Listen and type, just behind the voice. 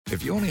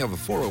If you only have a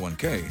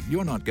 401k,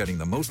 you're not getting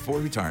the most for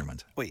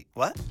retirement. Wait,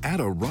 what? Add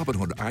a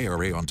Robinhood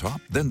IRA on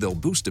top, then they'll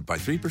boost it by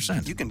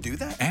 3%. You can do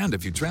that? And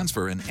if you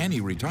transfer in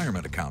any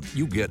retirement account,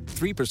 you get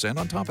 3%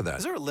 on top of that.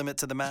 Is there a limit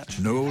to the match?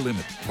 No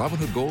limit.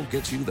 Robinhood Gold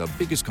gets you the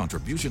biggest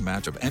contribution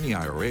match of any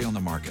IRA on the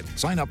market.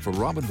 Sign up for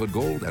Robinhood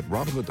Gold at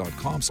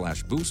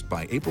Robinhood.com/boost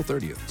by April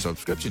 30th.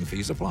 Subscription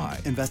fees apply.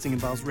 Investing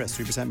involves risk.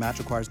 3% match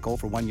requires gold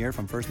for 1 year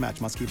from first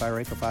match. Must keep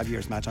IRA for 5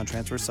 years. Match on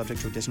transfers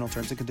subject to additional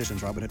terms and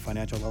conditions. Robinhood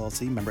Financial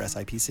LLC, member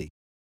SIPC.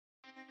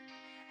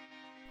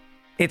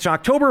 It's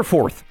October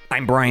 4th.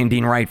 I'm Brian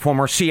Dean Wright,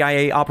 former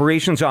CIA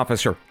operations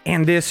officer,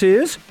 and this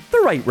is The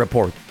Wright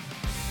Report.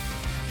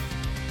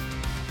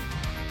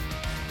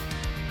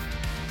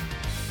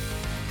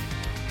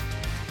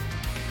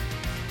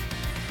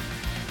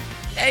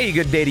 Hey,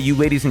 good day to you,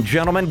 ladies and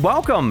gentlemen.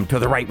 Welcome to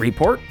The Wright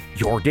Report,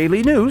 your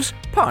daily news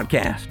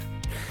podcast.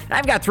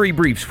 I've got 3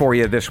 briefs for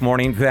you this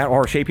morning that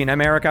are shaping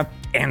America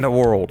and the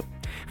world.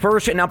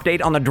 First, an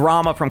update on the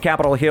drama from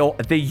Capitol Hill.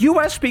 The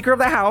U.S. Speaker of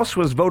the House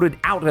was voted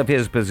out of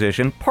his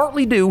position,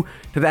 partly due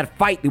to that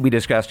fight that we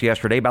discussed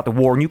yesterday about the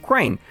war in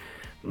Ukraine.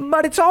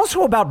 But it's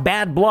also about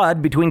bad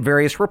blood between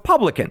various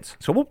Republicans.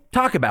 So we'll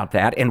talk about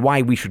that and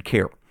why we should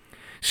care.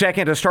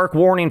 Second, a stark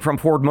warning from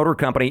Ford Motor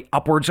Company.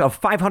 Upwards of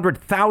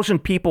 500,000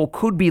 people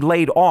could be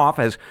laid off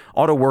as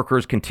auto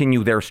workers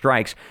continue their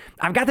strikes.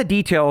 I've got the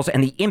details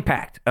and the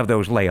impact of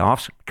those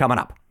layoffs coming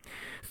up.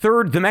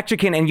 Third, the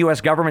Mexican and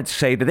U.S. governments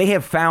say that they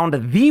have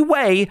found the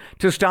way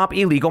to stop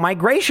illegal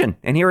migration.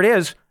 And here it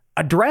is.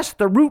 Address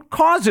the root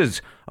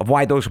causes of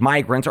why those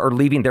migrants are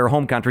leaving their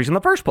home countries in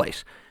the first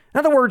place. In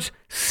other words,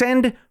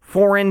 send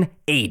foreign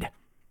aid.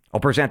 I'll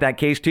present that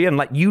case to you and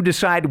let you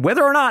decide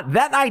whether or not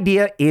that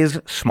idea is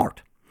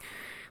smart.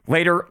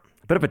 Later,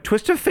 a bit of a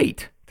twist of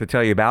fate to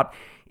tell you about.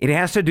 It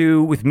has to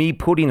do with me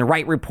putting the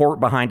Wright Report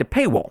behind a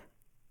paywall.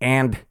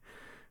 And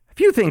a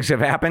few things have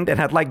happened, and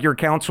I'd like your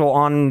counsel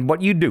on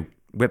what you do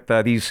with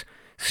these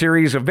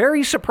series of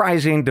very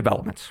surprising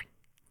developments.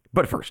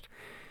 But first,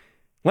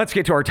 let's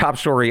get to our top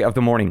story of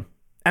the morning.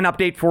 An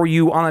update for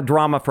you on the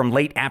drama from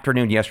late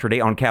afternoon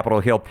yesterday on Capitol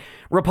Hill.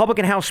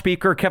 Republican House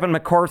Speaker Kevin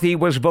McCarthy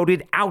was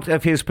voted out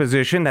of his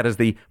position. That is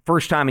the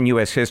first time in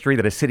U.S. history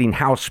that a sitting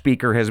House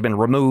Speaker has been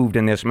removed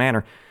in this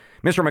manner.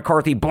 Mr.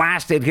 McCarthy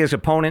blasted his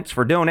opponents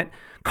for doing it,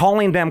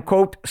 calling them,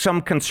 quote, some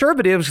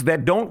conservatives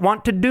that don't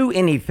want to do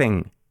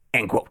anything,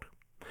 end quote.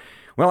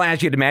 Well,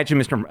 as you'd imagine,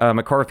 Mr.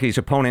 McCarthy's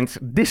opponents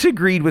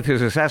disagreed with his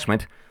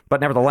assessment,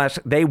 but nevertheless,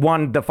 they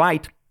won the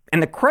fight.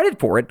 And the credit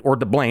for it, or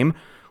the blame,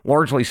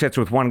 largely sits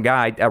with one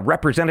guy,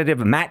 Representative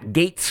Matt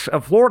Gaetz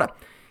of Florida.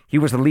 He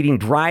was the leading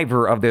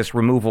driver of this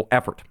removal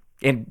effort.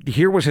 And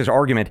here was his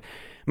argument.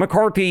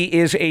 McCarthy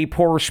is a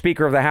poor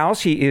Speaker of the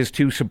House. He is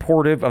too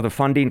supportive of the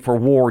funding for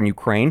war in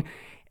Ukraine.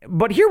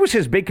 But here was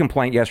his big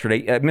complaint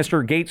yesterday.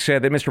 Mr. Gaetz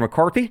said that Mr.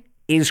 McCarthy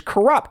is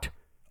corrupt,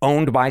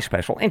 owned by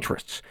special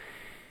interests.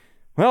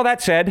 Well,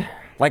 that said,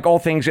 like all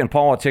things in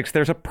politics,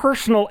 there's a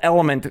personal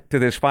element to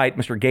this fight.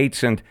 Mr.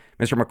 Gaetz and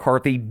Mr.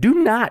 McCarthy do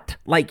not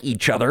like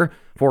each other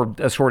for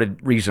assorted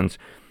reasons.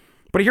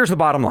 But here's the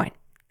bottom line.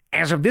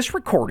 As of this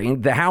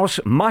recording, the House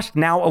must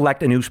now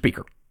elect a new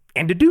speaker.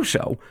 And to do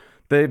so,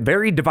 the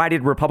very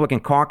divided Republican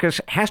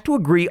caucus has to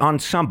agree on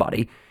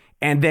somebody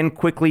and then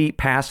quickly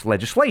pass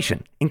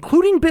legislation,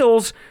 including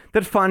bills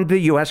that fund the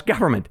U.S.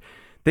 government.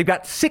 They've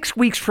got 6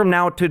 weeks from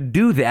now to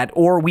do that,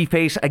 or we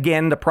face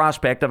again the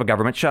prospect of a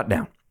government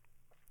shutdown.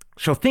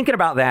 So thinking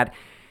about that,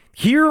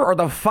 here are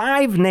the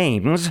 5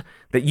 names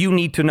that you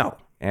need to know,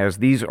 as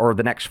these are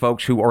the next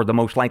folks who are the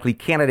most likely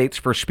candidates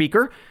for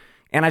speaker.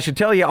 And I should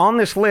tell you, on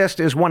this list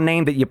is one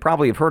name that you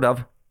probably have heard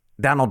of,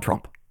 Donald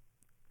Trump.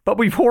 But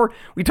before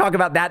we talk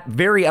about that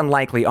very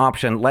unlikely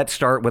option, let's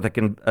start with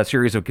a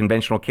series of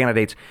conventional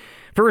candidates.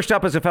 First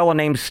up is a fellow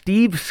named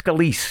Steve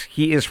Scalise.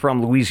 He is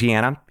from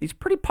Louisiana. He's a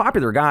pretty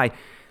popular guy,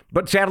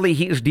 but sadly,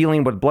 he is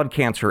dealing with blood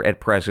cancer at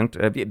present.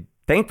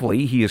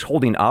 Thankfully, he is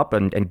holding up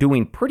and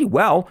doing pretty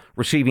well,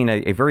 receiving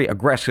a very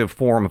aggressive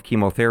form of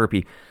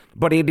chemotherapy.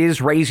 But it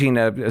is raising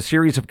a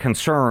series of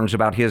concerns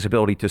about his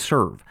ability to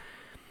serve.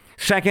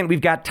 Second,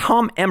 we've got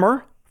Tom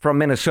Emmer from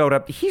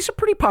Minnesota. He's a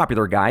pretty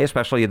popular guy,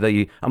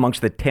 especially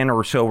amongst the 10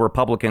 or so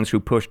Republicans who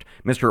pushed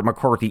Mr.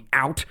 McCarthy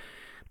out.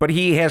 But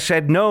he has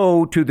said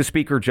no to the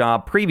speaker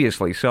job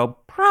previously, so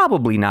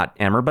probably not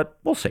Emmer, but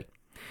we'll see.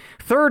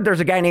 Third, there's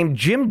a guy named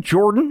Jim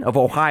Jordan of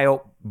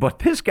Ohio, but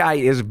this guy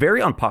is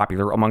very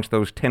unpopular amongst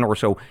those 10 or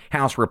so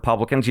House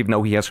Republicans, even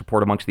though he has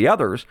support amongst the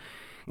others.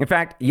 In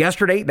fact,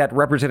 yesterday, that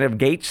Representative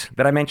Gaetz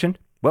that I mentioned,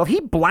 well, he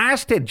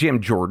blasted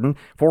Jim Jordan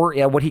for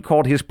what he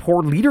called his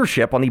poor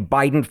leadership on the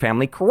Biden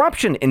family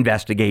corruption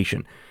investigation.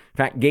 In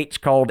fact, Gaetz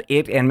called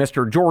it and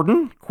Mr.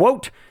 Jordan,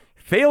 quote,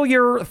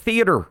 failure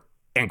theater,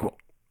 end quote.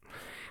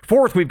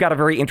 Fourth, we've got a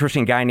very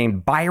interesting guy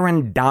named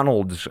Byron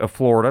Donalds of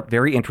Florida.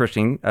 Very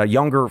interesting, a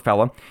younger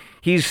fella.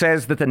 He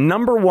says that the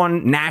number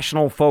one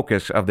national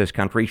focus of this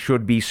country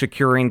should be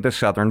securing the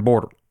southern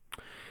border.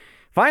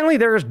 Finally,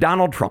 there's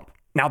Donald Trump.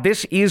 Now,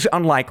 this is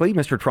unlikely.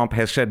 Mr. Trump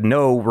has said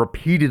no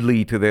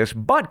repeatedly to this,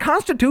 but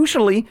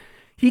constitutionally,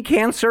 he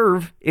can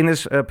serve in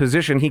this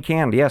position. He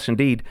can, yes,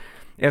 indeed.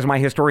 As my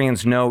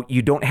historians know,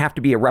 you don't have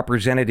to be a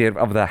representative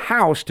of the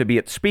House to be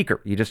its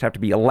speaker. You just have to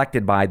be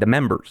elected by the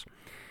members.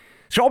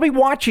 So I'll be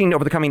watching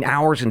over the coming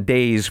hours and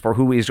days for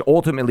who is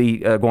ultimately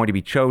going to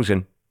be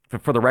chosen.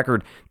 For the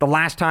record, the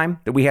last time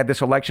that we had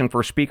this election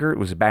for speaker, it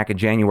was back in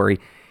January.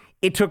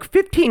 It took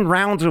 15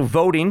 rounds of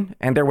voting,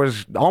 and there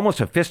was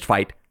almost a fist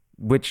fight,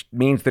 which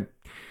means that,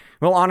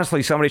 well,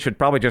 honestly, somebody should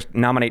probably just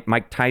nominate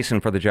Mike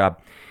Tyson for the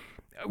job.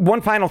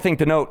 One final thing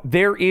to note,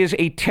 there is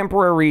a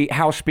temporary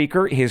House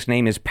Speaker. His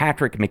name is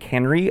Patrick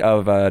McHenry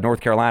of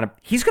North Carolina.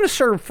 He's going to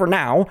serve for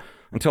now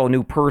until a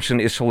new person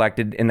is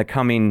selected in the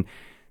coming,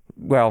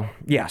 well,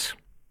 yes,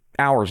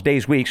 hours,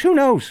 days, weeks, who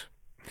knows?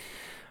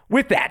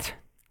 With that,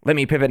 let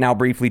me pivot now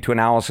briefly to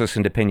analysis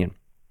and opinion.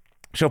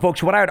 So,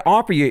 folks, what I'd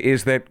offer you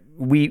is that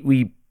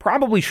we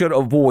probably should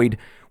avoid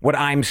what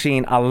I'm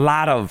seeing a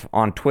lot of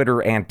on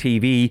Twitter and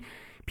TV.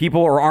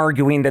 People are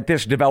arguing that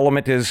this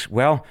development is,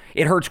 well,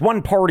 it hurts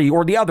one party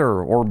or the other,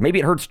 or maybe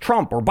it hurts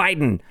Trump or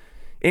Biden.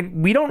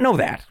 We don't know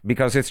that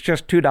because it's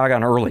just too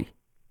doggone early.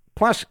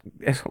 Plus,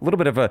 it's a little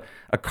bit of a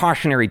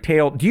cautionary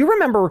tale. Do you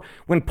remember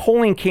when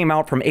polling came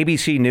out from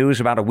ABC News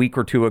about a week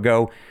or two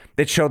ago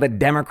that showed that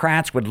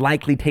Democrats would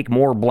likely take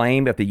more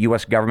blame if the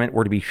U.S. government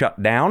were to be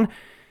shut down?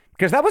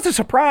 Because that was a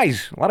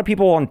surprise. A lot of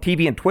people on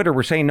TV and Twitter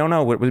were saying,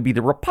 no, it would be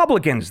the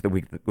Republicans that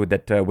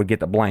would get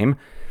the blame.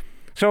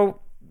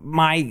 So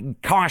my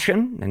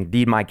caution,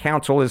 indeed my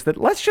counsel, is that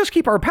let's just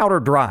keep our powder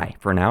dry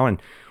for now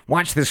and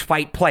watch this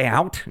fight play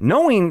out,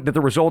 knowing that the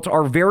results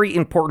are very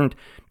important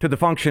to the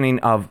functioning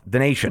of the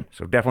nation.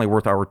 So definitely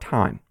worth our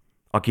time.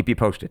 I'll keep you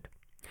posted.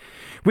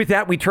 With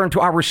that, we turn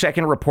to our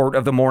second report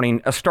of the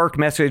morning, a stark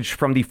message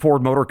from the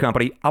Ford Motor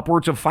Company.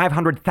 Upwards of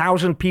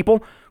 500,000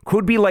 people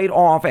could be laid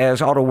off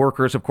as auto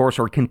workers, of course,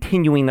 are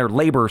continuing their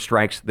labor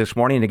strikes this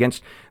morning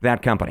against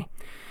that company.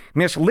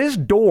 Miss Liz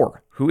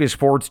Dorr, who is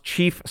Ford's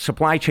chief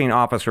supply chain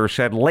officer,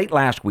 said late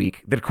last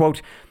week that,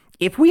 quote,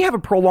 if we have a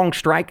prolonged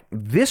strike,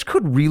 this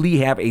could really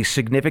have a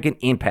significant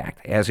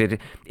impact as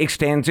it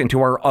extends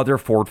into our other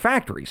Ford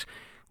factories.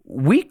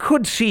 We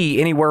could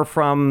see anywhere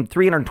from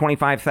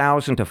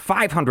 325,000 to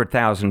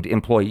 500,000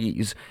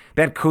 employees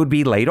that could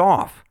be laid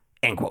off,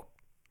 end quote.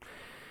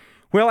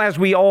 Well, as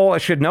we all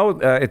should know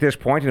at this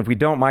point, and if we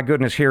don't, my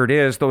goodness, here it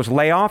is, those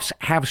layoffs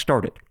have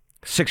started.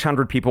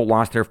 600 people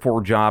lost their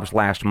Ford jobs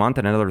last month,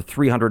 and another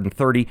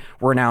 330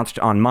 were announced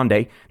on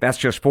Monday. That's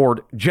just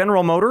Ford.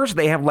 General Motors,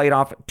 they have laid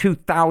off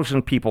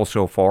 2,000 people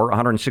so far,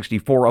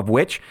 164 of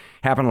which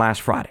happened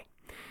last Friday.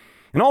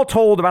 And all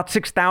told, about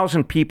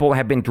 6,000 people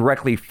have been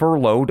directly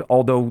furloughed,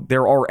 although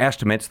there are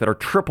estimates that are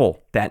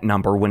triple that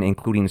number when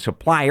including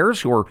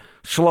suppliers who are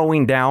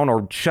slowing down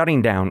or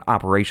shutting down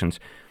operations.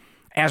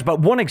 As but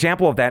one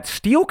example of that,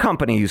 steel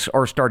companies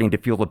are starting to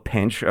feel the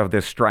pinch of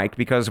this strike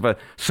because of a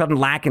sudden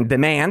lack in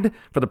demand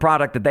for the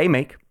product that they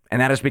make.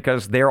 And that is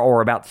because there are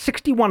about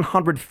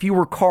 6,100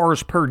 fewer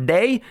cars per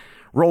day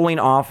rolling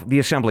off the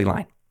assembly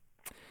line.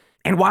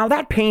 And while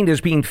that pain is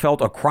being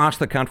felt across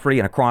the country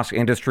and across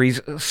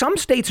industries, some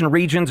states and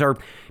regions are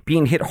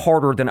being hit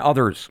harder than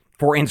others.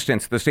 For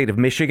instance, the state of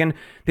Michigan,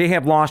 they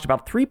have lost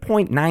about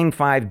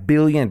 $3.95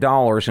 billion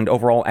in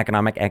overall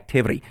economic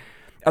activity.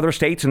 Other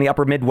states in the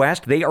upper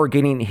Midwest, they are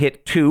getting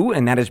hit too,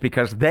 and that is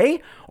because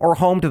they are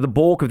home to the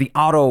bulk of the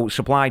auto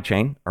supply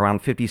chain. Around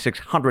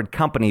 5,600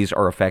 companies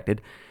are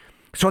affected.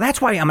 So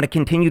that's why I'm going to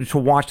continue to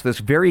watch this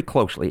very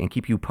closely and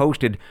keep you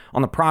posted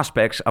on the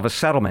prospects of a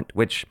settlement,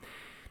 which,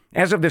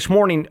 as of this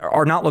morning,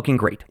 are not looking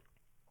great.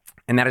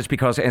 And that is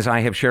because, as I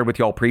have shared with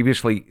y'all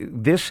previously,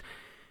 this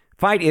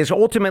fight is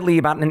ultimately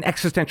about an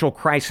existential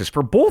crisis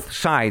for both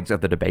sides of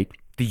the debate.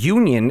 The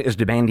union is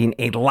demanding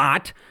a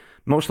lot,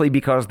 mostly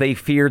because they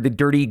fear the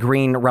dirty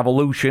green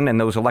revolution and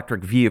those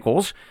electric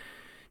vehicles.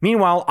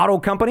 Meanwhile, auto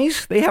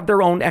companies, they have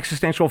their own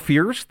existential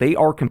fears. They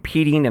are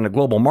competing in a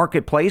global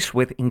marketplace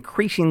with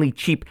increasingly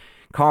cheap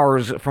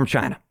cars from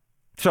China.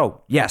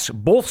 So, yes,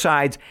 both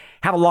sides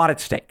have a lot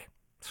at stake.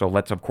 So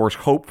let's, of course,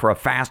 hope for a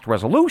fast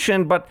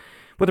resolution, but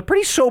with a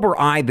pretty sober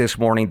eye this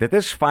morning that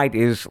this fight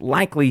is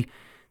likely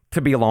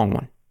to be a long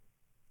one.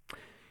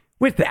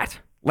 With that,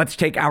 let's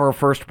take our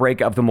first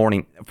break of the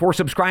morning. For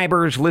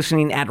subscribers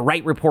listening at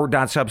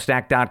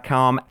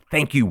rightreport.substack.com,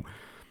 thank you.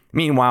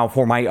 Meanwhile,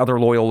 for my other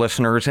loyal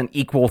listeners, an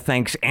equal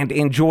thanks, and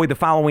enjoy the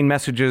following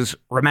messages,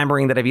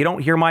 remembering that if you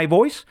don't hear my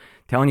voice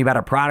telling you about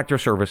a product or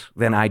service,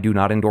 then I do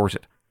not endorse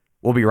it.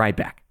 We'll be right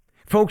back.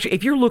 Folks,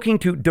 if you're looking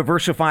to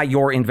diversify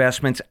your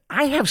investments,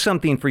 I have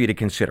something for you to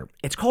consider.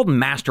 It's called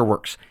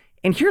Masterworks,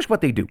 and here's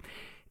what they do.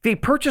 They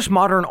purchase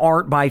modern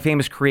art by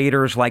famous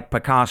creators like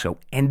Picasso,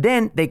 and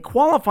then they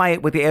qualify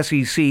it with the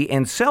SEC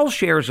and sell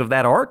shares of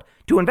that art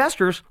to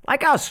investors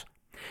like us.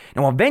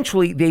 Now,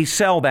 eventually, they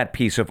sell that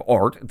piece of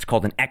art. It's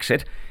called an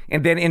exit.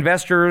 And then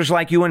investors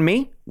like you and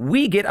me,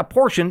 we get a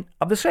portion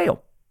of the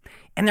sale.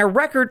 And their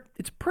record,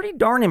 it's pretty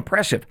darn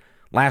impressive.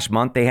 Last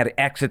month, they had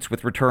exits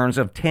with returns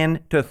of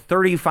 10 to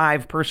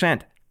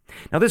 35%.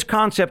 Now, this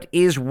concept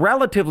is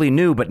relatively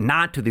new, but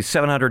not to the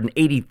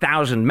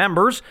 780,000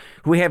 members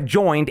who have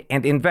joined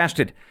and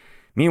invested.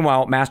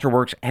 Meanwhile,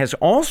 Masterworks has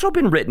also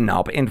been written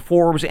up in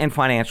Forbes and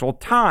Financial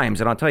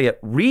Times. And I'll tell you,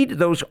 read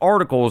those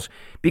articles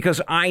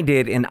because I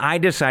did, and I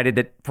decided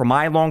that for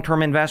my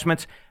long-term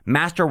investments,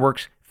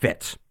 Masterworks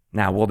fits.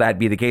 Now, will that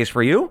be the case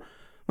for you?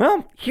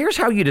 Well, here's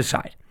how you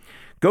decide.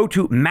 Go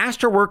to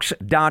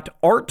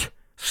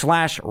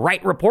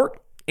masterworks.art/write report,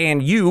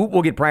 and you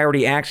will get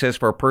priority access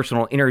for a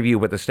personal interview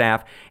with the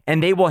staff,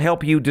 and they will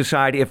help you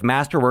decide if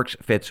Masterworks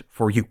fits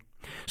for you.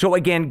 So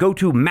again, go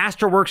to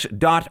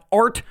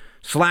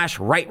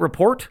masterworks.art/write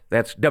report.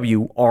 That's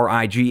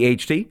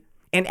WRIGHT.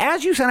 And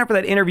as you sign up for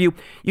that interview,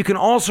 you can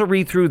also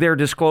read through their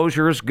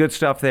disclosures, good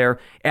stuff there,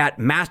 at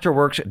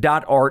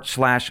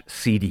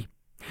masterworks.art/CD.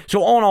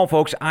 So all in all,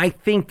 folks, I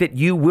think that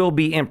you will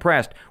be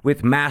impressed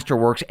with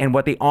Masterworks and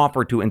what they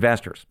offer to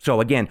investors. So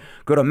again,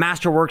 go to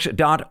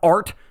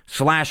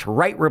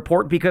masterworks.art/write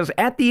report because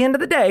at the end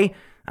of the day,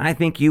 I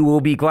think you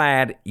will be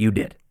glad you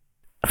did.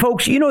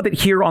 Folks, you know that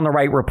here on the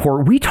Right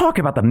Report, we talk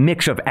about the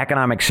mix of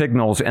economic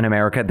signals in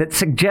America that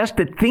suggest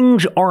that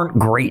things aren't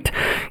great.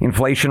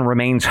 Inflation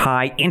remains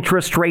high,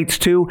 interest rates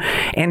too,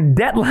 and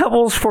debt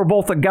levels for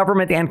both the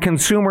government and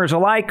consumers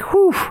alike,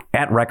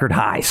 at record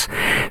highs.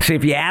 So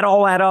if you add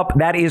all that up,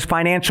 that is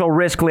financial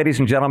risk, ladies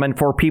and gentlemen,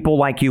 for people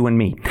like you and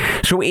me.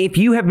 So if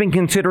you have been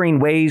considering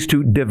ways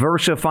to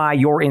diversify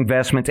your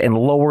investments and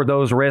lower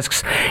those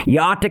risks, you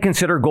ought to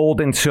consider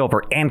gold and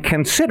silver and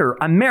consider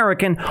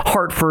American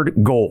Hartford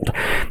Gold.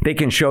 They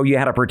can show you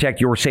how to protect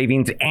your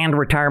savings and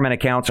retirement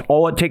accounts.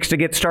 All it takes to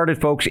get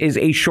started, folks, is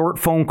a short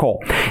phone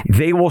call.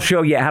 They will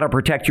show you how to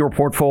protect your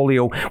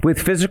portfolio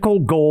with physical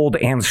gold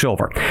and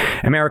silver.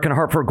 American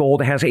Hartford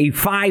Gold has a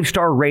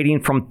 5-star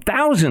rating from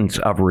thousands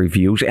of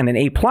reviews and an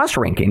A+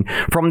 ranking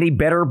from the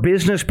Better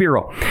Business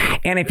Bureau.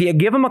 And if you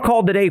give them a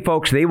call today,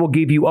 folks, they will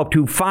give you up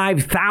to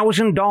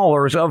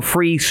 $5,000 of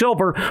free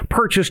silver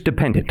purchase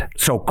dependent.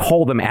 So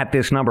call them at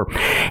this number,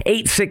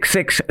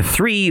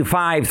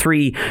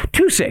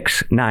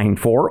 866-353-2694,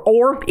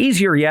 or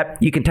easier yet,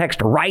 you can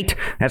text WRIGHT,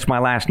 that's my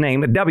last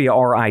name,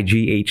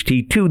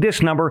 WRIGHT, to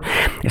this number,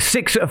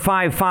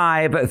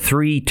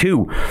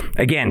 65532.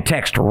 Again,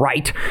 text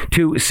WRIGHT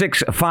to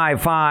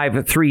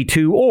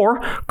 65532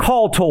 or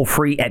call toll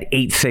free at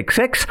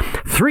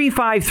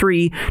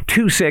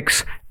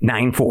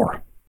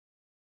 866-353-2694.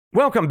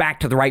 Welcome back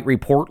to the Right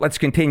Report. Let's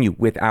continue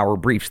with our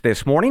briefs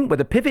this morning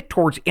with a pivot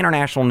towards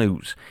international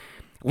news.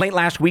 Late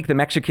last week, the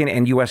Mexican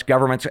and U.S.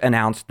 governments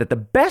announced that the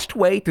best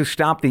way to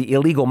stop the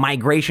illegal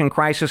migration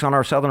crisis on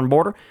our southern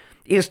border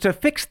is to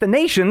fix the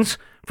nations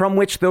from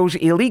which those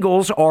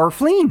illegals are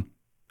fleeing.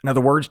 In other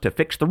words, to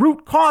fix the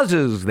root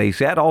causes, they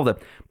said, all the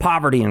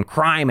poverty and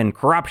crime and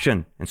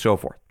corruption and so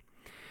forth.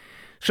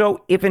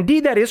 So if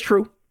indeed that is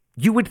true,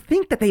 you would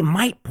think that they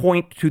might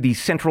point to the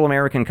Central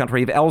American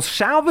country of El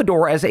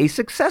Salvador as a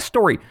success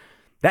story.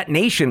 That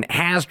nation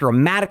has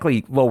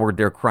dramatically lowered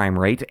their crime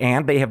rate,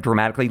 and they have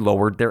dramatically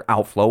lowered their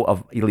outflow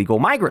of illegal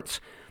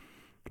migrants.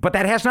 But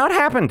that has not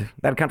happened.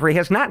 That country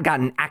has not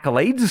gotten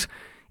accolades.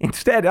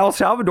 Instead, El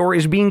Salvador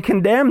is being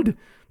condemned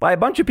by a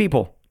bunch of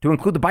people, to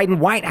include the Biden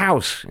White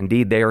House.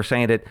 Indeed, they are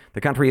saying that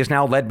the country is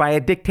now led by a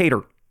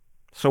dictator.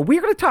 So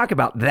we're going to talk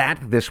about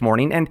that this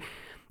morning. And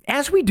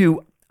as we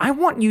do, I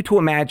want you to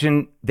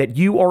imagine that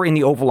you are in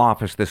the Oval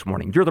Office this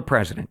morning. You're the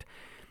president.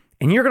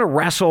 And you're going to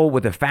wrestle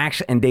with the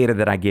facts and data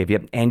that I give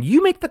you, and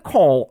you make the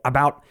call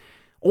about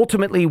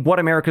ultimately what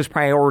America's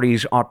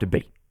priorities ought to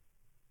be.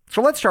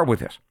 So let's start with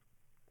this.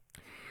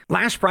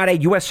 Last Friday,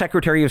 U.S.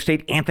 Secretary of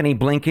State Anthony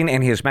Blinken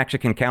and his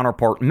Mexican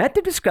counterpart met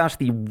to discuss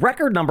the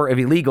record number of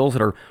illegals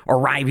that are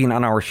arriving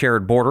on our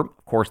shared border.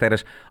 Of course, that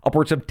is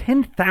upwards of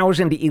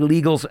 10,000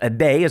 illegals a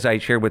day, as I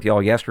shared with you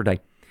all yesterday.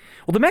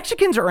 Well, the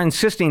Mexicans are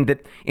insisting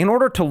that in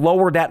order to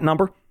lower that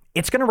number,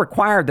 it's going to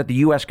require that the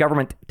U.S.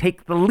 government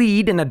take the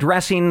lead in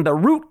addressing the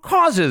root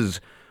causes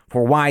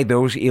for why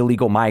those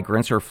illegal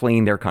migrants are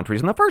fleeing their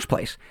countries in the first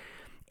place.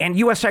 And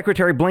U.S.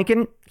 Secretary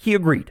Blinken, he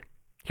agreed.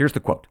 Here's the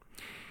quote.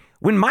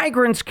 When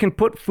migrants can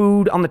put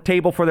food on the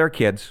table for their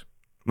kids,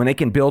 when they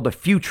can build a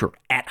future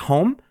at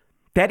home,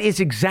 that is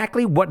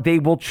exactly what they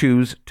will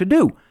choose to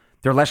do.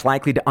 They're less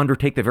likely to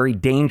undertake the very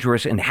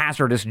dangerous and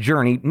hazardous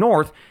journey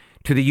north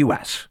to the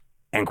U.S.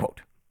 End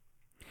quote.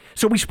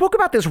 So we spoke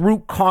about this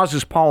root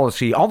causes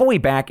policy all the way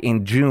back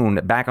on June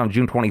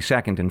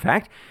 22nd, in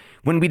fact,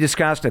 when we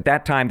discussed at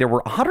that time there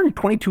were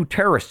 122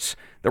 terrorists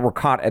that were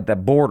caught at the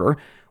border.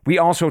 We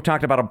also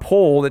talked about a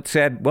poll that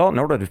said, well, in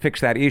order to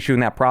fix that issue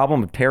and that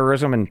problem of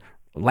terrorism and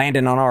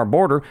landing on our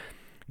border,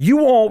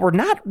 you all were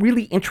not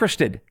really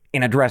interested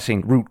in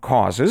addressing root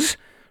causes.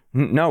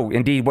 No,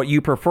 indeed, what you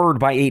preferred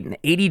by an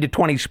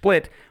 80-20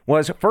 split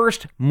was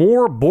first,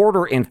 more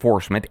border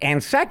enforcement,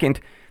 and second,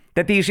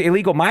 that these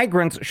illegal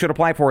migrants should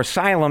apply for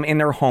asylum in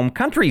their home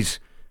countries.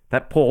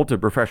 That poll, to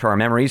refresh our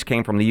memories,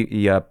 came from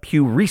the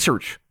Pew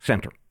Research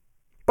Center.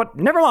 But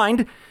never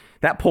mind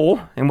that poll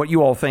and what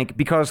you all think,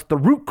 because the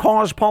root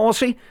cause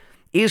policy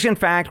is, in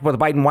fact, what the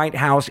Biden White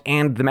House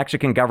and the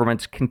Mexican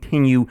governments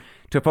continue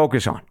to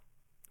focus on.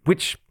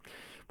 Which,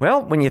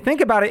 well, when you think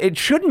about it, it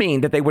should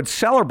mean that they would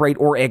celebrate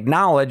or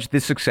acknowledge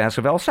the success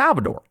of El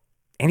Salvador.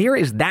 And here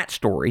is that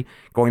story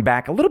going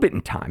back a little bit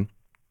in time.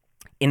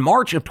 In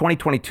March of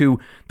 2022,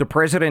 the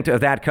president of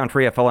that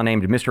country, a fellow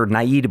named Mr.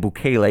 Nayib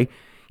Bukele,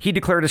 he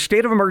declared a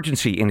state of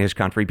emergency in his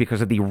country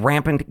because of the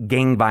rampant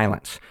gang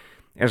violence.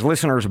 As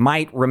listeners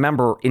might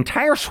remember,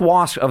 entire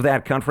swaths of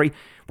that country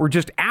were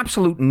just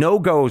absolute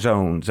no-go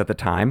zones at the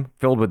time,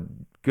 filled with,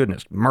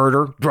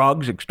 murder,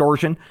 drugs,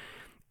 extortion.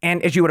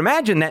 And as you would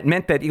imagine, that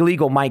meant that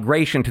illegal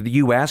migration to the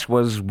U.S.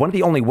 was one of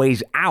the only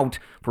ways out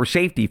for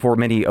safety for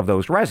many of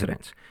those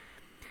residents.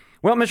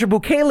 Well, Mr.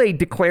 Bukele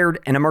declared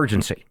an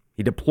emergency.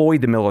 He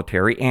deployed the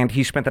military, and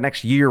he spent the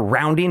next year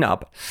rounding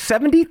up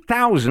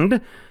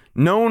 70,000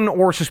 known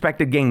or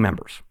suspected gang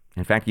members.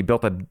 In fact, he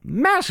built a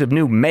massive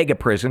new mega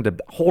prison to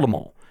hold them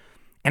all.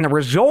 And the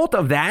result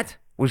of that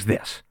was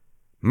this.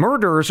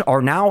 Murders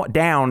are now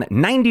down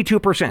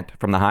 92%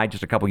 from the high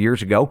just a couple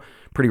years ago.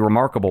 Pretty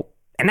remarkable.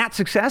 And that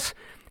success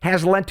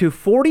has led to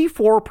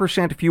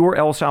 44% fewer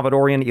El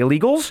Salvadorian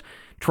illegals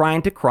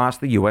trying to cross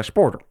the U.S.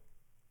 border.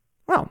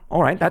 Well,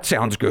 all right, that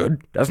sounds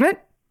good, doesn't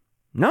it?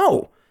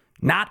 No,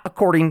 not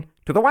according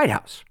to the White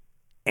House.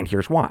 And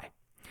here's why.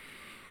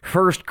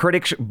 First,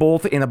 critics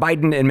both in the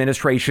Biden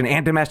administration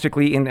and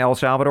domestically in El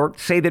Salvador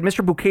say that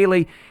Mr.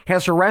 Bukele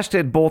has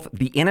arrested both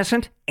the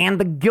innocent and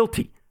the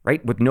guilty,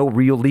 right, with no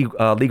real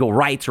legal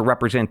rights or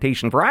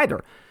representation for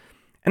either.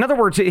 In other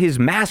words, his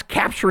mass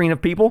capturing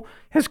of people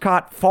has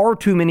caught far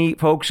too many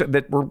folks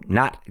that were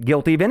not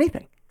guilty of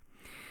anything.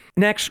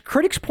 Next,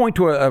 critics point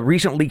to a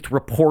recent leaked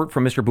report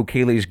from Mr.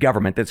 Bukele's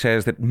government that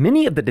says that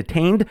many of the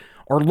detained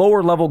are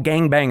lower-level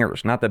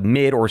gangbangers, not the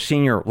mid- or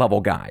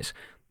senior-level guys.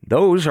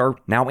 Those are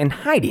now in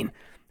hiding.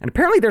 And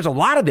apparently there's a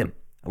lot of them.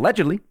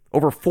 Allegedly,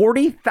 over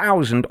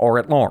 40,000 are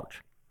at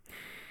large.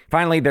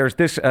 Finally, there's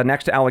this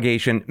next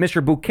allegation.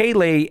 Mr.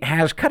 Bukele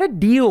has cut a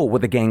deal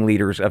with the gang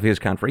leaders of his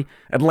country.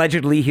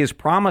 Allegedly, his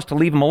promise to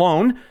leave them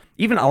alone,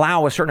 even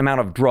allow a certain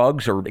amount of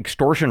drugs or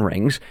extortion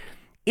rings,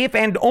 if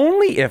and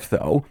only if,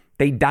 though,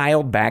 they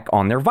dialed back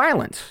on their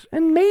violence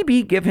and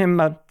maybe give him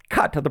a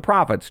cut of the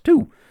profits,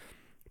 too.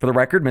 For the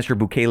record, Mr.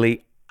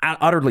 Bukele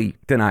utterly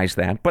denies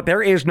that, but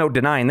there is no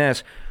denying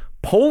this.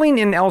 Polling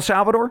in El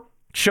Salvador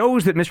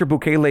shows that Mr.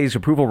 Bukele's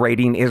approval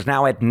rating is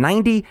now at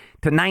 90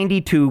 to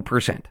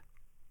 92%.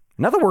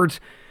 In other words,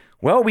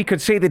 well, we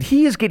could say that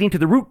he is getting to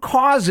the root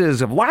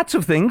causes of lots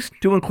of things,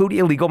 to include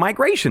illegal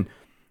migration.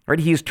 Right?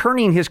 He is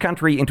turning his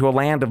country into a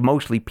land of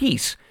mostly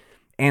peace.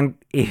 And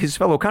his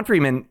fellow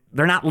countrymen,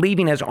 they're not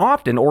leaving as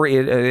often or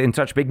in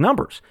such big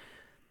numbers.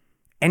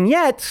 And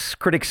yet,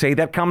 critics say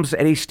that comes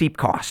at a steep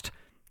cost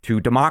to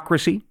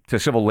democracy, to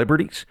civil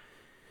liberties.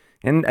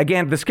 And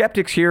again, the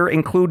skeptics here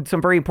include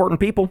some very important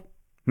people.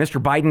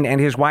 Mr. Biden and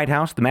his White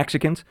House, the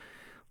Mexicans.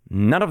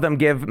 None of them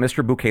give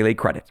Mr. Bukele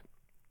credit.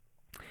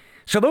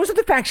 So those are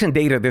the facts and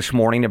data this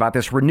morning about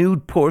this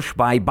renewed push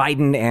by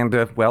Biden and,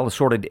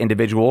 assorted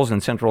individuals in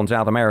Central and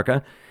South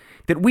America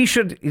that we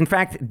should, in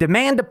fact,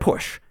 demand a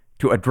push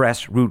to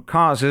address root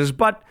causes,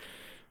 but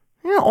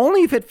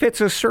only if it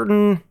fits a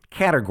certain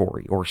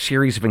category or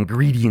series of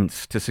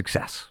ingredients to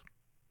success.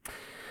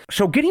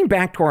 So getting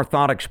back to our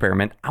thought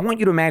experiment, I want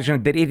you to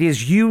imagine that it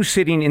is you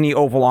sitting in the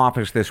Oval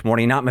Office this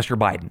morning, not Mr.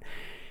 Biden.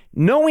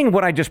 Knowing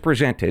what I just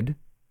presented,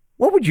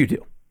 what would you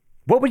do?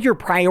 What would your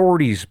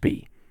priorities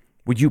be?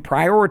 Would you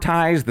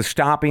prioritize the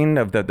stopping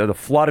of the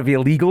flood of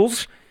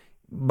illegals,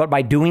 but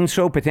by doing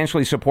so,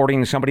 potentially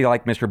supporting somebody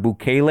like Mr.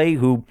 Bukele,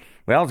 who,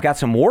 has got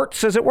some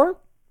warts, as it were?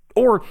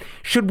 Or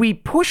should we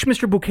push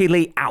Mr.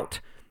 Bukele out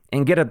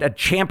and get a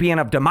champion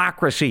of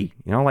democracy,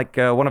 like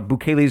one of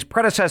Bukele's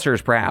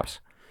predecessors, perhaps?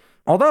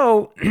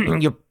 Although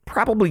you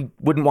probably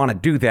wouldn't want to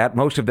do that.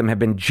 Most of them have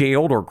been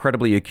jailed or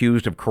credibly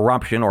accused of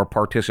corruption or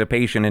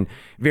participation in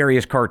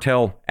various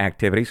cartel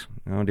activities.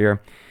 Oh,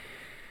 dear.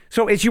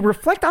 So as you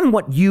reflect on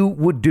what you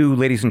would do,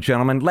 ladies and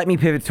gentlemen, let me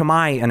pivot to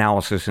my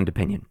analysis and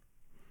opinion.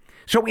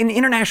 So in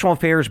international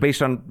affairs,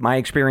 based on my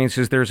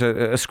experiences, there's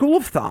a school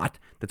of thought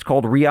that's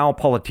called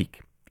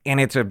realpolitik. And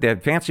it's a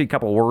fancy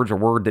couple of words, a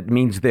word that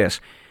means this.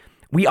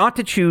 We ought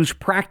to choose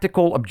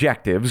practical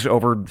objectives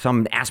over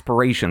some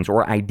aspirations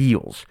or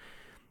ideals.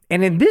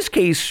 And in this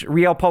case,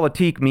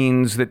 realpolitik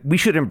means that we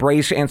should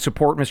embrace and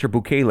support Mr.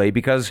 Bukele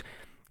because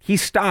he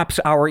stops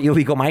our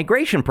illegal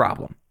migration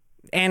problem.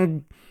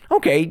 And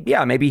okay,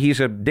 maybe he's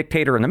a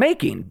dictator in the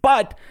making,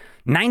 but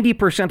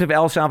 90% of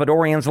El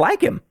Salvadorians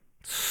like him.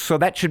 So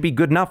that should be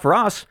good enough for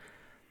us.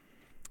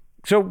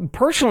 So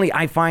personally,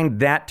 I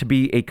find that to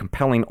be a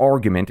compelling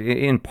argument,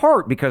 in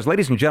part because,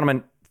 ladies and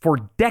gentlemen, for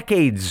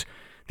decades,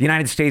 the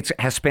United States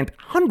has spent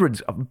hundreds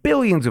of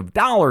billions of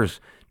dollars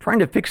trying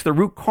to fix the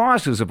root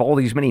causes of all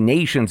these many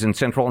nations in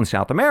Central and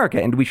South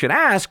America. And we should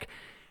ask,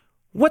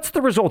 what's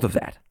the result of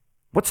that?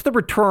 What's the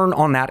return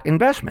on that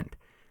investment?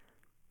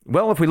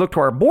 Well, if we look to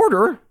our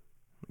border,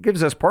 it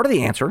gives us part of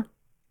the answer.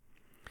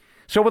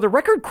 So with a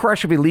record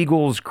crush of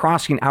illegals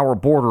crossing our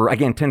border,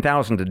 again,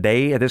 10,000 a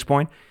day at this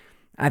point,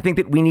 I think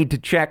that we need to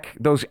check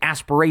those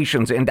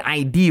aspirations and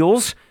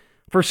ideals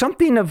for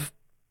something of,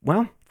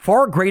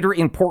 far greater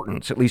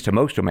importance, at least to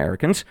most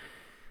Americans,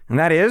 and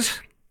that is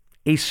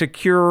a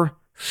secure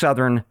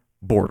southern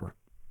border.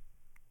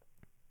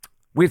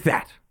 with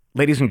that,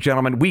 ladies and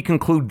gentlemen, we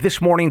conclude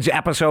this morning's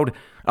episode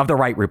of The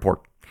Right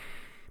Report.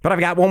 But I've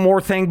got one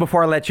more thing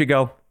before I let you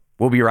go.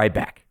 We'll be right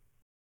back.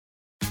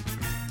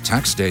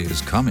 Tax day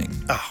is coming.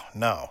 Oh,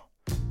 no.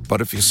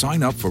 But if you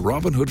sign up for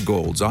Robinhood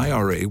Gold's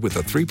IRA with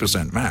a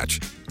 3% match,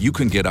 you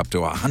can get up to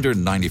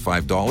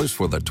 $195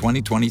 for the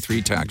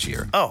 2023 tax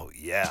year. Oh,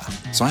 yeah.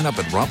 Sign up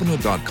at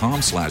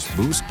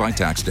Robinhood.com/boost by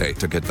tax day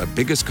to get the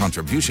biggest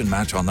contribution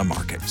match on the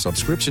market.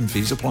 Subscription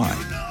fees apply.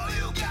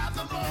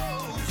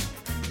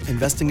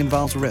 Investing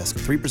involves risk.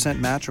 3%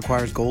 match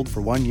requires gold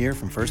for 1 year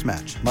from first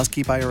match. Must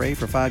keep IRA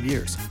for 5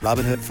 years.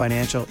 Robinhood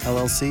Financial,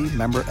 LLC,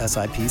 member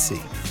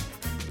SIPC.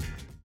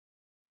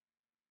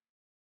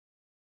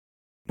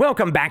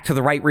 Welcome back to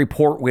The Right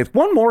Report with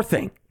one more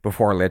thing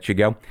before I let you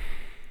go.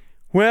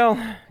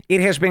 Well,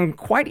 it has been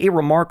quite a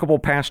remarkable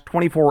past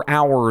 24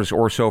 hours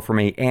or so for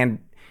me, and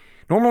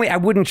normally I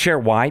wouldn't share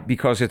why,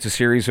 because it's a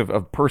series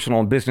of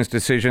personal and business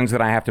decisions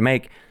that I have to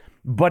make,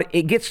 but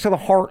it gets to the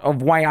heart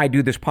of why I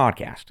do this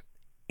podcast.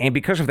 And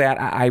because of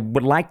that, I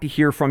would like to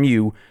hear from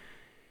you,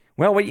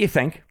 well, what you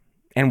think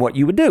and what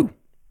you would do.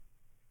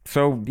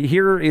 So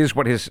here is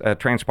what has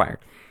transpired.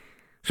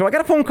 So I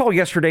got a phone call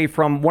yesterday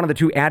from one of the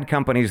two ad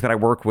companies that I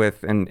work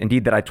with, and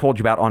indeed that I told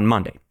you about on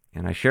Monday.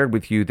 And I shared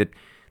with you that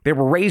they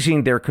were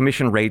raising their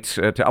commission rates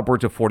to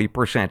upwards of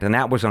 40%, and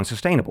that was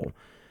unsustainable.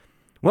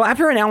 Well,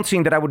 after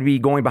announcing that I would be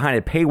going behind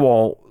a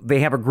paywall,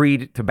 they have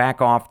agreed to back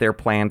off their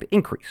planned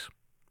increase.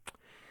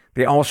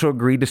 They also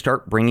agreed to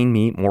start bringing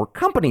me more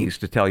companies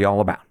to tell you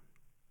all about.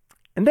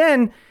 And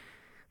then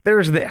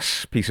there's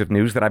this piece of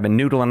news that I've been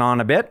noodling on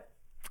a bit.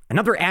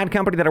 Another ad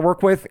company that I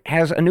work with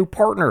has a new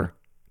partner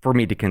for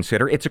me to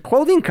consider. It's a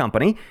clothing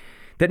company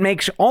that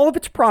makes all of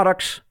its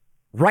products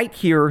right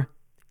here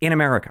in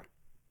America.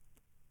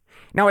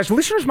 Now, as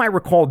listeners might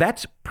recall,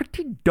 that's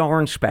pretty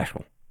darn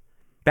special.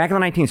 Back in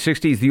the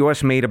 1960s, the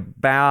U.S. made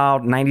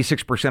about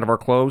 96% of our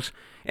clothes,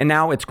 and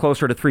now it's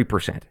closer to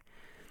 3%.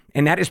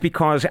 And that is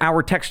because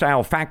our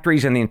textile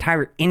factories and the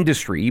entire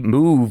industry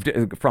moved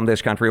from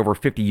this country over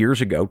 50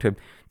 years ago to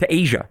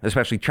Asia,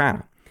 especially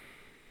China.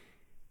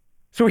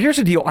 So here's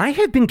the deal. I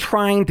have been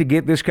trying to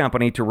get this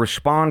company to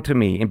respond to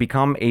me and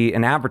become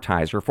an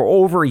advertiser for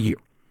over a year,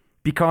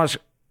 because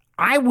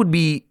I would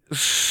be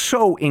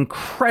so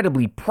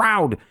incredibly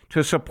proud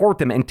to support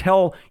them and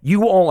tell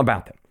you all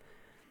about them.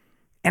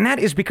 And that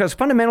is because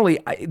fundamentally,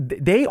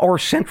 they are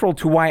central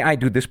to why I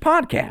do this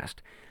podcast.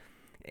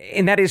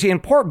 And that is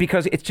in part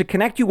because it's to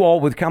connect you all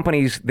with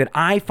companies that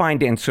I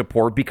find and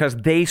support because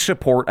they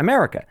support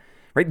America.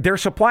 Right? Their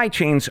supply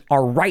chains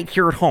are right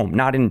here at home,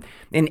 not in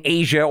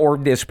Asia or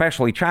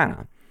especially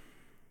China.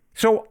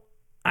 So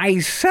I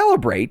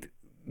celebrate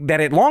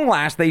that at long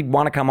last they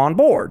want to come on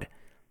board.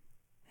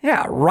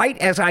 Yeah, right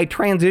as I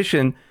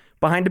transition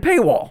behind a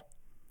paywall.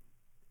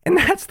 And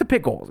that's the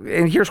pickle.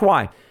 And here's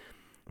why.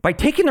 By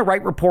taking The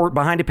Right Report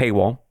behind a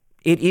paywall,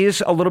 it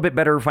is a little bit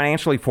better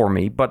financially for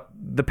me, but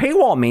the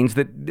paywall means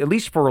that, at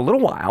least for a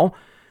little while,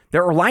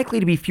 there are likely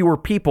to be fewer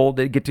people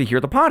that get to hear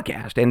the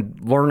podcast and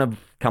learn of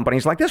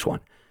companies like this one.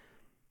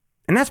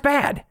 And that's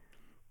bad,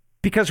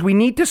 because we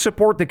need to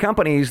support the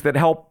companies that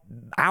help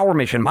our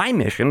mission, my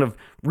mission, of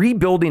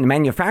rebuilding the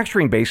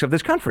manufacturing base of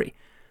this country.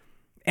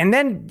 And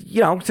then,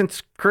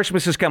 since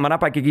Christmas is coming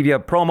up, I could give you a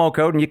promo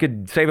code and you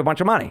could save a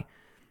bunch of money.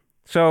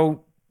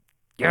 So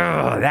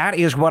that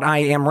is what I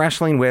am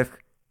wrestling with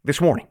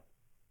this morning.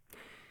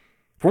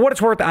 For what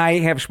it's worth, I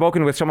have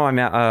spoken with some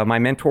of my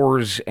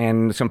mentors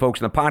and some folks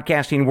in the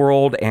podcasting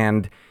world,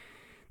 and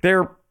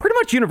their pretty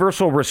much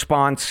universal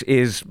response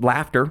is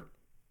laughter.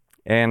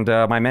 And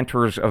my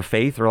mentors of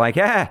faith are like,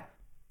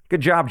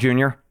 good job,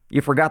 Junior.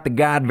 You forgot the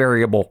God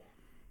variable.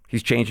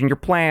 He's changing your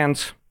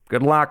plans.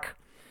 Good luck.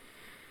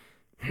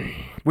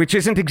 Which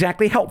isn't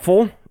exactly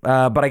helpful,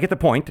 but I get the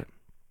point.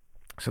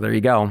 So there you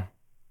go.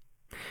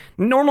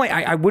 Normally,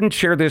 I wouldn't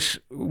share this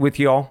with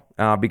y'all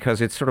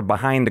because it's sort of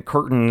behind the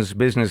curtains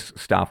business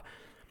stuff.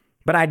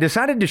 But I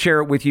decided to share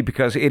it with you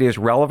because it is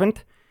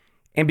relevant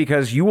and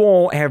because you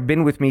all have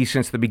been with me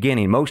since the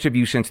beginning, most of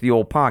you since the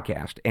old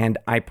podcast. And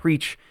I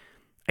preach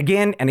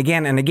again and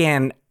again and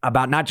again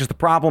about not just the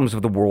problems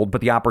of the world,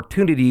 but the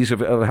opportunities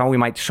of how we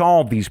might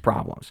solve these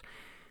problems.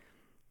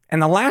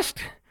 And the last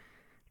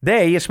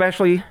day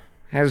especially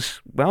has,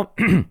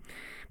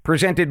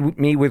 presented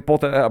me with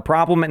both a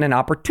problem and an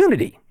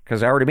opportunity,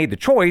 because I already made the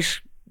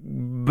choice,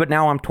 but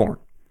now I'm torn.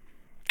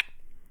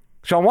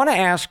 So I want to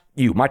ask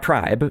you, my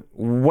tribe,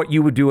 what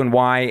you would do and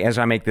why as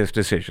I make this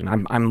decision.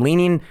 I'm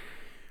leaning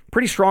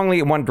pretty strongly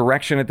in one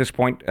direction at this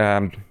point,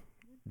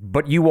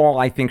 but you all,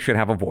 I think, should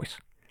have a voice.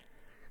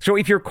 So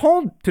if you're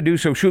called to do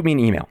so, shoot me an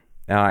email.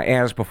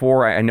 As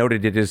before, I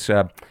noted it is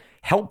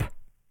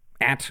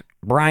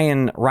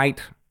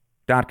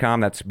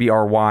help@brianwright.com. That's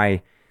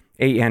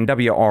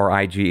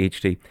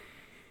BRYANWRIGHT.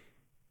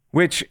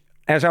 Which,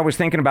 as I was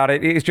thinking about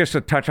it, is just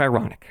a touch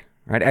ironic.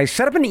 Right? I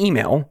set up an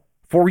email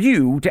for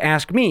you to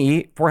ask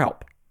me for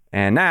help.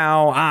 And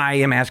now I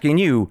am asking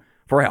you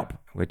for help,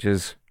 which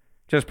is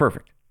just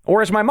perfect.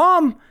 Or as my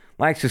mom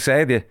likes to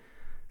say, the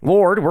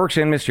Lord works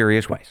in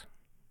mysterious ways.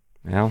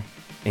 Well,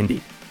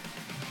 indeed.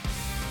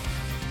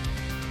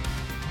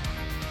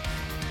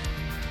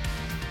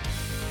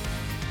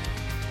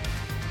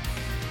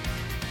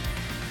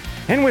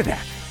 And with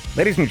that,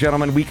 ladies and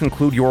gentlemen, we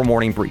conclude your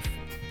morning brief.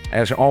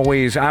 As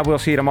always, I will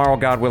see you tomorrow,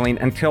 God willing.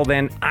 Until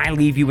then, I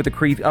leave you with the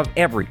creed of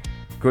every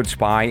good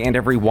spy and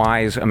every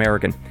wise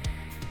American.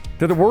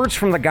 They're the words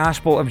from the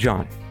Gospel of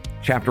John,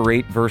 chapter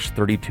 8, verse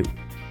 32.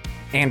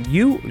 And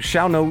you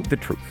shall know the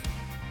truth,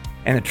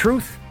 and the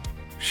truth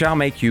shall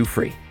make you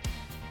free.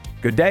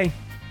 Good day.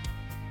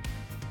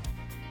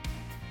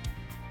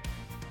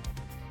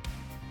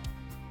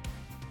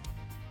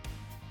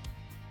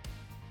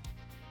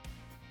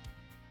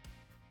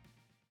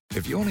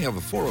 If you only have a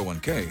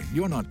 401k,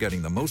 you're not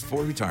getting the most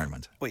for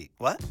retirement. Wait,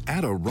 what?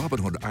 Add a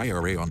Robinhood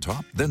IRA on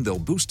top, then they'll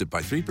boost it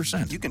by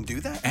 3%. You can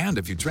do that? And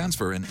if you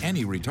transfer in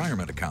any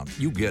retirement account,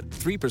 you get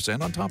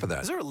 3% on top of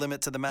that. Is there a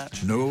limit to the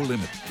match? No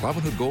limit.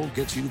 Robinhood Gold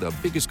gets you the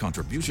biggest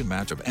contribution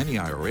match of any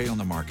IRA on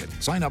the market.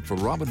 Sign up for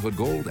Robinhood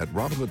Gold at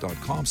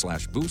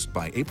Robinhood.com/boost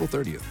by April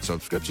 30th.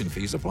 Subscription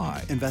fees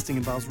apply. Investing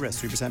involves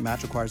risk. 3%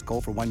 match requires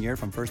gold for 1 year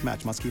from first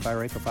match. Must keep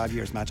IRA for 5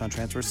 years. Match on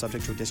transfers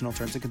subject to additional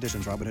terms and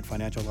conditions. Robinhood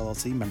Financial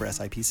LLC, member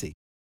SIPC.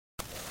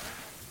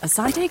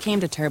 Asante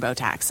came to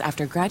TurboTax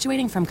after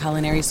graduating from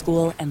culinary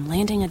school and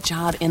landing a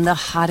job in the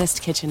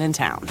hottest kitchen in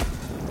town.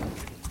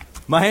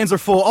 My hands are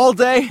full all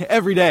day,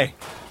 every day.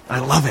 I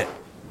love it.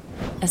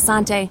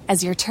 Asante,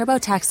 as your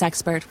TurboTax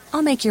expert,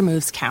 I'll make your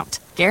moves count,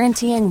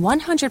 guaranteeing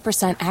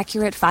 100%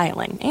 accurate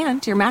filing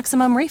and your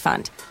maximum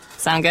refund.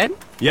 Sound good?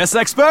 Yes,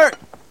 expert!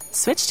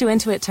 Switch to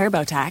Intuit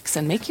TurboTax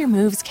and make your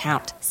moves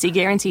count. See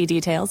guarantee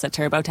details at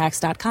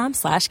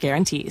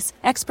turbotax.com/guarantees.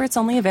 Experts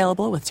only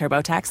available with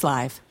TurboTax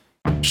Live.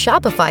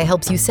 Shopify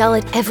helps you sell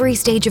at every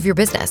stage of your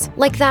business.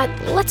 Like that,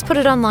 let's put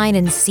it online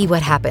and see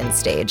what happens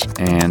stage.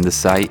 And the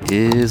site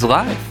is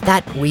live.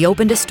 That we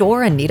opened a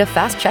store and need a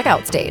fast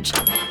checkout stage.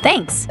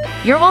 Thanks.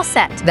 You're all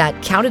set.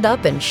 That count it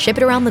up and ship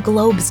it around the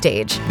globe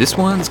stage. This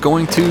one's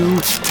going to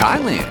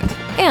Thailand.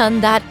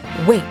 And that,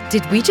 wait,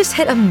 did we just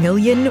hit 1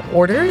 million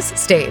orders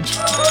stage?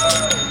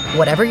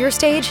 Whatever your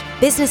stage,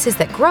 businesses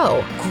that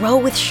grow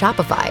with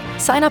Shopify.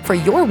 Sign up for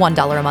your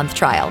 $1 a month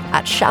trial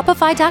at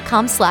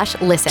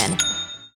shopify.com/listen.